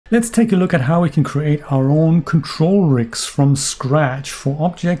Let's take a look at how we can create our own control rigs from scratch for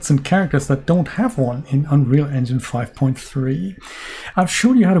objects and characters that don't have one in Unreal Engine 5.3. I've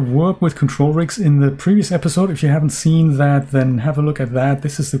shown you how to work with control rigs in the previous episode. If you haven't seen that, then have a look at that.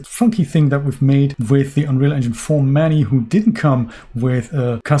 This is the funky thing that we've made with the Unreal Engine 4 Mani, who didn't come with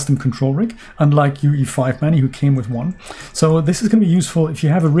a custom control rig, unlike UE5 Mani, who came with one. So this is going to be useful if you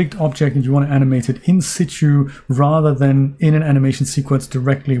have a rigged object and you want to animate it in situ rather than in an animation sequence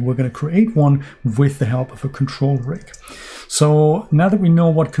directly. We're going to create one with the help of a control rig. So now that we know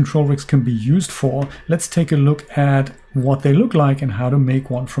what control rigs can be used for, let's take a look at what they look like and how to make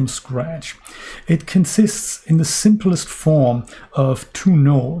one from scratch. It consists in the simplest form of two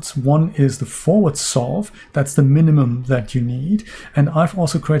nodes. One is the forward solve, that's the minimum that you need. And I've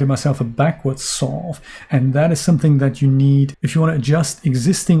also created myself a backwards solve, and that is something that you need if you want to adjust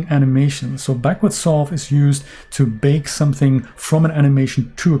existing animations. So backwards solve is used to bake something from an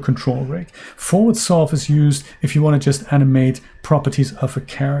animation to a control rig. Forward solve is used if you want to just animate properties of a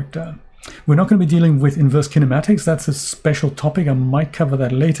character. We're not going to be dealing with inverse kinematics. That's a special topic. I might cover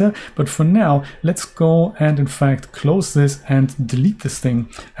that later. But for now, let's go and in fact close this and delete this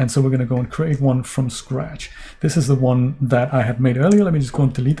thing. And so we're going to go and create one from scratch. This is the one that I had made earlier. Let me just go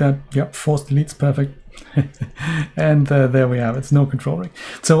and delete that. Yep, force delete's perfect. And there we have it. It's no control rig.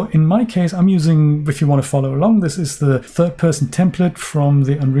 So in my case, I'm using, if you want to follow along, this is the third-person template from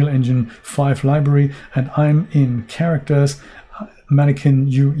the Unreal Engine 5 library. And I'm in characters, mannequin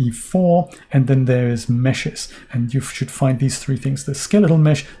UE4, and then there is meshes, and you should find these three things: the skeletal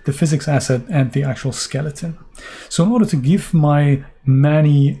mesh, the physics asset, and the actual skeleton. So in order to give my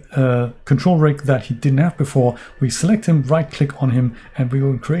Mani control rig that he didn't have before, we select him, right click on him, and we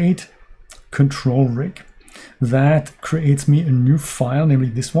will create control rig. That creates me a new file, namely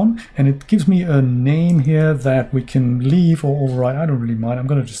this one, and it gives me a name here that we can leave or override. I don't really mind. I'm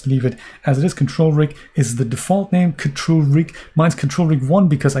going to just leave it as it is. Control rig is the default name. Control rig, mine's control rig 1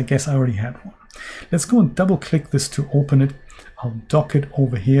 because I guess I already had one. Let's go and double click this to open it. I'll dock it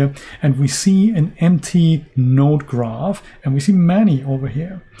over here, and we see an empty node graph, and we see Mani over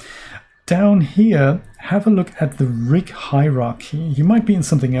here. Down here, have a look at the rig hierarchy. You might be in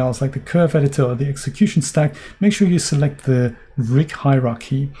something else like the curve editor or the execution stack. Make sure you select the rig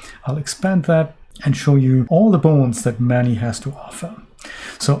hierarchy. I'll expand that and show you all the bones that Mani has to offer.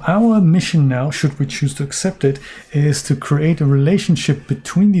 So our mission now, should we choose to accept it, is to create a relationship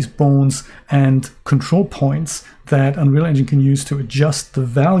between these bones and control points that Unreal Engine can use to adjust the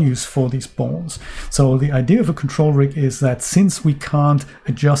values for these bones. So the idea of a control rig is that since we can't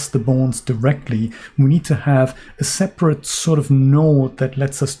adjust the bones directly, we need to have a separate sort of node that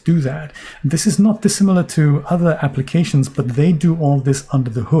lets us do that. This is not dissimilar to other applications, but they do all this under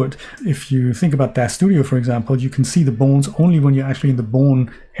the hood. If you think about DAZ Studio, for example, you can see the bones only when you're actually in the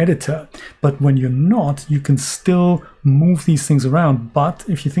bone editor. But when you're not, you can still move these things around. But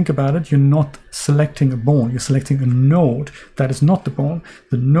if you think about it, you're not selecting a bone, you're selecting a node that is not the bone.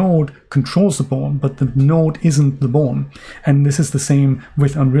 The node controls the bone, but the node isn't the bone. And this is the same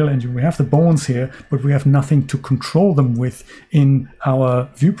with Unreal Engine. We have the bones here, but we have nothing to control them with in our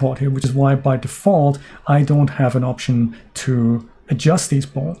viewport here, which is why by default, I don't have an option to adjust these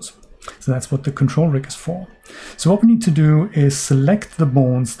bones. So that's what the control rig is for. So what we need to do is select the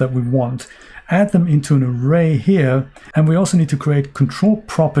bones that we want, add them into an array here, and we also need to create control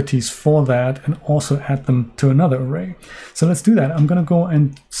properties for that and also add them to another array. So let's do that. I'm going to go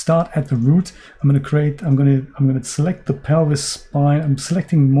and start at the root. I'm going to select the pelvis spine. I'm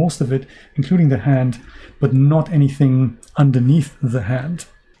selecting most of it, including the hand, but not anything underneath the hand.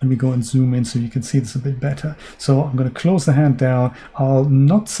 Let me go and zoom in so you can see this a bit better. So I'm going to close the hand down. I'll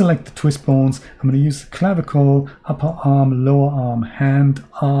not select the twist bones. I'm going to use the clavicle, upper arm, lower arm, hand,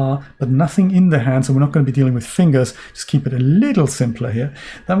 but nothing in the hand. So we're not going to be dealing with fingers. Just keep it a little simpler here.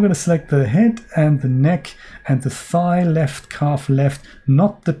 Then I'm going to select the head and the neck and the thigh left, calf left,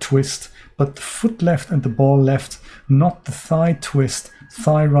 not the twist, but the foot left and the ball left, not the thigh twist,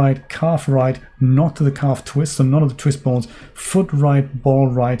 thigh right, calf right, not the calf twist, so none of the twist bones, foot right, ball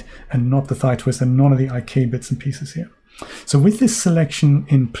right, and not the thigh twist, and none of the IK bits and pieces here. So with this selection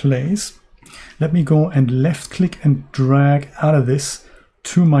in place, let me go and left click and drag out of this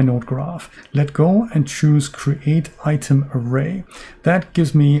to my node graph. Let go and choose create item array. That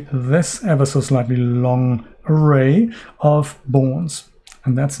gives me this ever so slightly long array of bones.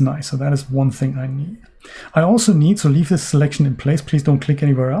 And that's nice. So that is one thing I need. I also need, so leave this selection in place. Please don't click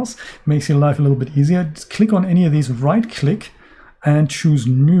anywhere else. Makes your life a little bit easier. Just click on any of these, right click and choose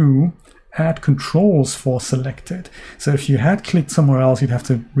new add controls for selected. So if you had clicked somewhere else, you'd have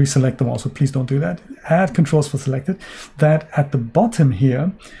to reselect them all. So please don't do that. Add controls for selected. That at the bottom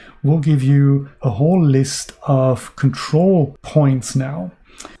here will give you a whole list of control points now.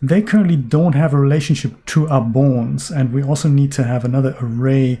 They currently don't have a relationship to our bones, and we also need to have another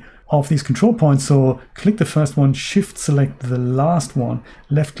array of these control points. So click the first one, shift select the last one,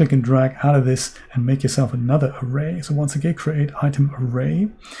 left click and drag out of this and make yourself another array. So once again, create item array.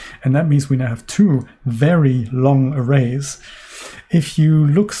 And that means we now have two very long arrays. If you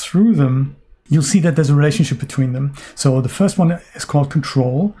look through them, you'll see that there's a relationship between them. So the first one is called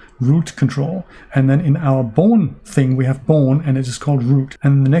control, root control. And then in our bone thing, we have bone and it is called root.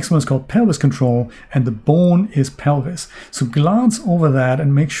 And the next one is called pelvis control and the bone is pelvis. So glance over that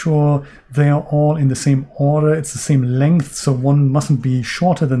and make sure they are all in the same order. It's the same length, so one mustn't be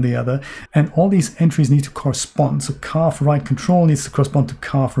shorter than the other. And all these entries need to correspond. So calf right control needs to correspond to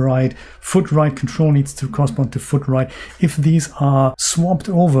calf right. Foot right control needs to correspond to foot right. If these are swapped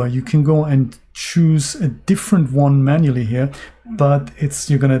over, you can go and choose a different one manually here, but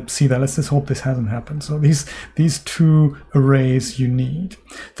you're going to see that. Let's just hope this hasn't happened. So these two arrays you need.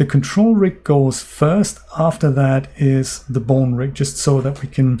 The control rig goes first. After that is the bone rig, just so that we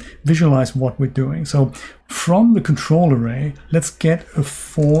can visualize what we're doing. So from the control array, let's get a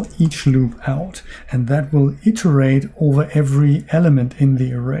for each loop out, and that will iterate over every element in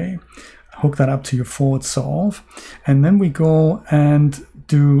the array. Hook that up to your forward solve, and then we go and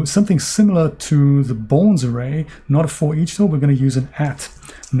do something similar to the bones array, not a for each though. We're going to use an at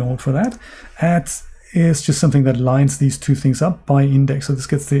node for that. At is just something that lines these two things up by index. So this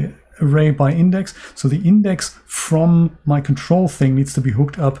gets the array by index. So the index from my control thing needs to be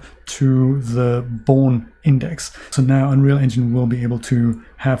hooked up to the bone index. So now Unreal Engine will be able to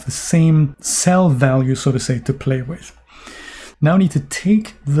have the same cell value, so to say, to play with. Now I need to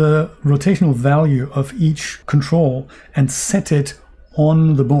take the rotational value of each control and set it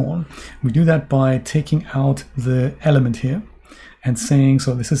on the bone. We do that by taking out the element here and saying,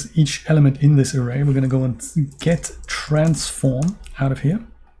 so this is each element in this array. We're going to go and get transform out of here.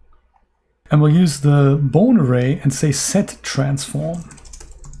 And we'll use the bone array and say set transform.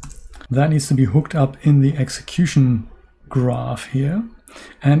 That needs to be hooked up in the execution graph here.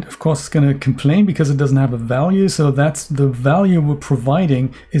 And of course it's going to complain because it doesn't have a value. So that's the value we're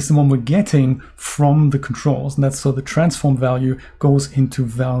providing is the one we're getting from the controls. And that's so the transform value goes into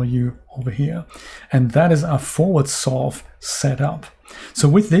value over here. And that is our forward solve set up. So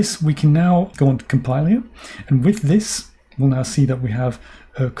with this, we can now go and compile here. And with this, we'll now see that we have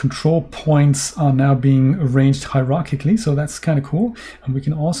control points are now being arranged hierarchically, so that's kind of cool. And we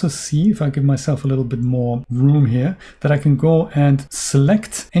can also see, if I give myself a little bit more room here, that I can go and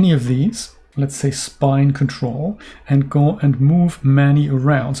select any of these, let's say spine control, and go and move Manny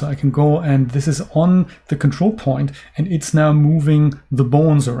around. So I can go and this is on the control point and it's now moving the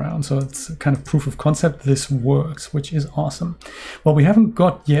bones around. So it's a kind of proof of concept. This works, which is awesome. What we haven't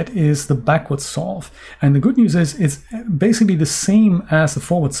got yet is the backward solve. And the good news is it's basically the same as the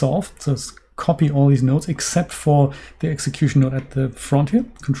forward solve. So let's copy all these nodes except for the execution node at the front here,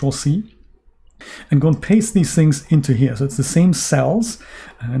 Control C. And go and paste these things into here. So it's the same cells.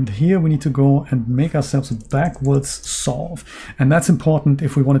 And here we need to go and make ourselves a backwards solve. And that's important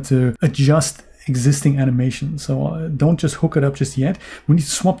if we wanted to adjust existing animation. So don't just hook it up just yet. We need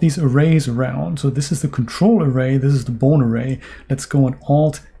to swap these arrays around. So this is the control array. This is the bone array. Let's go and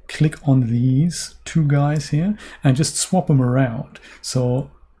Alt click on these two guys here and just swap them around.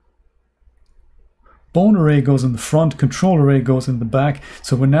 So bone array goes in the front, control array goes in the back.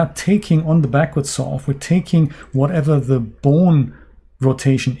 So we're now taking on the backward solve, we're taking whatever the bone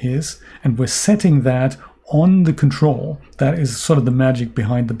rotation is, and we're setting that on the control. That is sort of the magic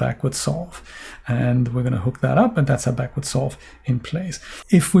behind the backward solve. And we're going to hook that up, and that's our backward solve in place.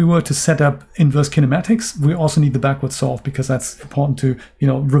 If we were to set up inverse kinematics, we also need the backward solve because that's important to,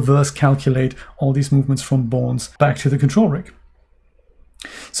 reverse calculate all these movements from bones back to the control rig.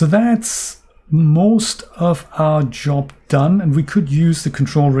 So that's most of our job done, and we could use the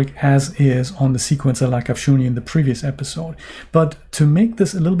control rig as is on the sequencer like I've shown you in the previous episode. But to make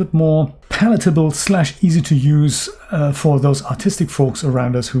this a little bit more palatable / easy to use for those artistic folks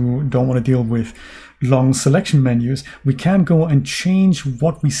around us who don't want to deal with long selection menus, we can go and change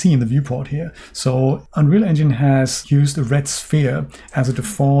what we see in the viewport here. So Unreal Engine has used a red sphere as a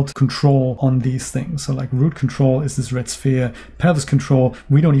default control on these things. So like root control is this red sphere, pelvis control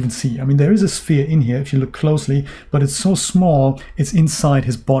we don't even see. I mean, there is a sphere in here if you look closely, but it's so small it's inside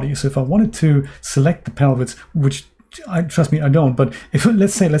his body. So if I wanted to select the pelvis, which trust me, I don't, but if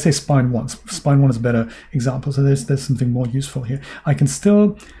let's say spine one is a better example. So there's something more useful here. I can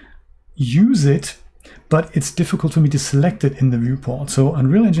still use it, but it's difficult for me to select it in the viewport. So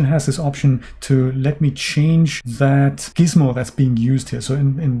Unreal Engine has this option to let me change that gizmo that's being used here. So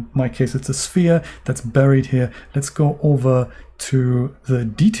in my case, it's a sphere that's buried here. Let's go over to the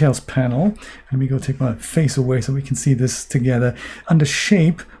details panel. Let me go take my face away so we can see this together. Under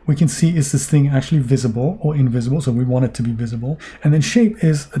shape, we can see, is this thing actually visible or invisible? So we want it to be visible. And then shape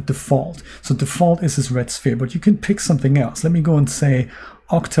is a default. So default is this red sphere, but you can pick something else. Let me go and say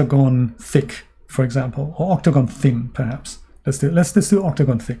octagon thick, for example, or octagon thin, perhaps. Let's do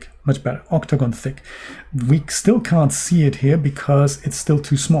octagon thick, much better, octagon thick. We still can't see it here because it's still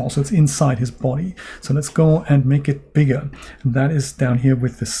too small, so it's inside his body. So let's go and make it bigger. And that is down here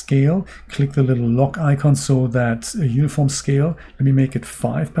with the scale. Click the little lock icon so that a uniform scale. Let me make it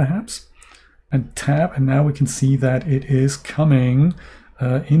 5 perhaps, and tab, and now we can see that it is coming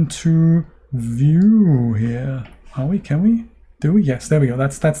into view here. Are we? Can we? Do we? Yes, there we go.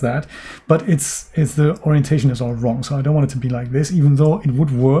 That's that. But it's the orientation is all wrong. So I don't want it to be like this, even though it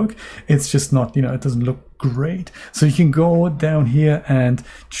would work. It's just not, you know, it doesn't look great. So you can go down here and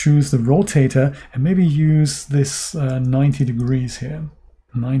choose the rotator and maybe use this 90 degrees here.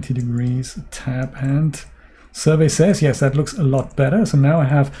 90 degrees, tab, and survey says, yes, that looks a lot better. So now I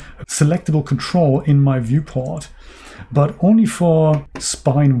have selectable control in my viewport, but only for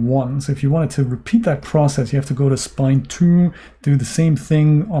spine 1. So if you wanted to repeat that process, you have to go to spine 2, do the same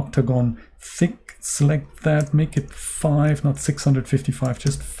thing, octagon thick, select that, make it 5, not 655,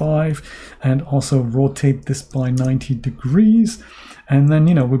 just 5, and also rotate this by 90 degrees. And then,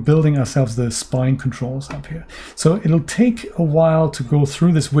 you know, we're building ourselves the spine controls up here. So it'll take a while to go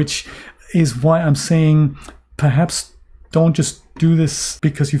through this, which is why I'm saying perhaps don't just do this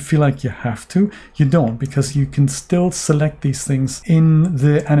because you feel like you have to. You don't, because you can still select these things in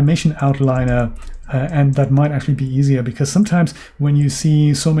the animation outliner, and that might actually be easier, because sometimes when you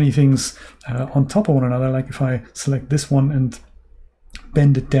see so many things on top of one another, like if I select this one and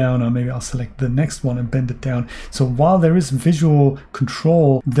bend it down, or maybe I'll select the next one and bend it down. So while there is visual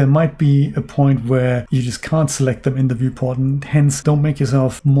control, there might be a point where you just can't select them in the viewport, and hence don't make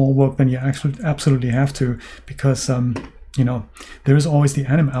yourself more work than you actually absolutely have to, because you know, there is always the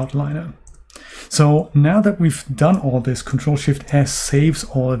anim outliner. So now that we've done all this, Control-Shift-S saves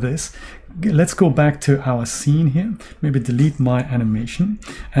all of this. Let's go back to our scene here. Maybe delete my animation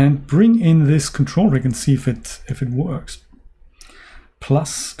and bring in this control rig and see if it works.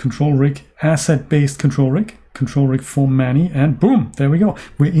 Plus control rig, asset-based control rig for Manny, and boom, there we go.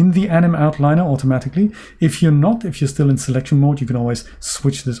 We're in the anim outliner automatically. If you're not, if you're still in selection mode, you can always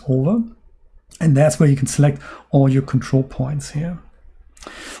switch this over. And that's where you can select all your control points here.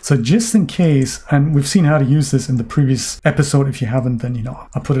 So just in case, and we've seen how to use this in the previous episode. If you haven't, then, you know,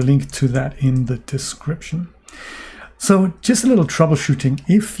 I'll put a link to that in the description. So just a little troubleshooting.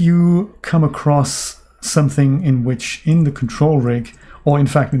 If you come across something in which in the control rig, or in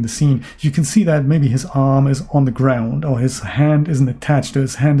fact in the scene, you can see that maybe his arm is on the ground, or his hand isn't attached, or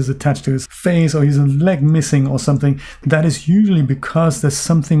his hand is attached to his face, or he's a leg missing or something. That is usually because there's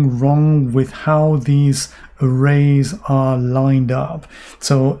something wrong with how these arrays are lined up.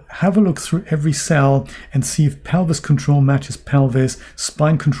 So have a look through every cell and see if pelvis control matches pelvis,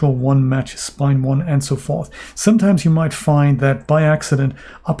 spine control 1 matches spine 1, and so forth. Sometimes you might find that by accident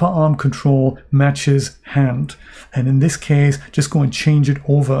upper arm control matches hand, and in this case just go and change it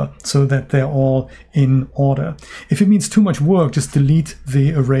over so that they're all in order. If it means too much work, just delete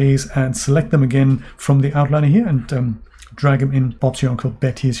the arrays and select them again from the outliner here and drag them in. Bob's your uncle,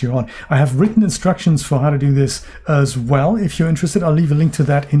 Betty's your aunt. I have written instructions for how to do this as well. If you're interested, I'll leave a link to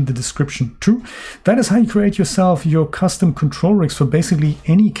that in the description too. That is how you create yourself your custom control rigs for basically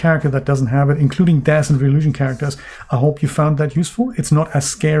any character that doesn't have it, including Daz and Real-Illusion characters. I hope you found that useful. It's not as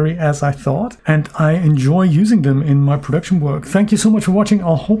scary as I thought, and I enjoy using them in my production work. Thank you so much for watching.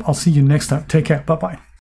 I hope I'll see you next time. Take care. Bye-bye.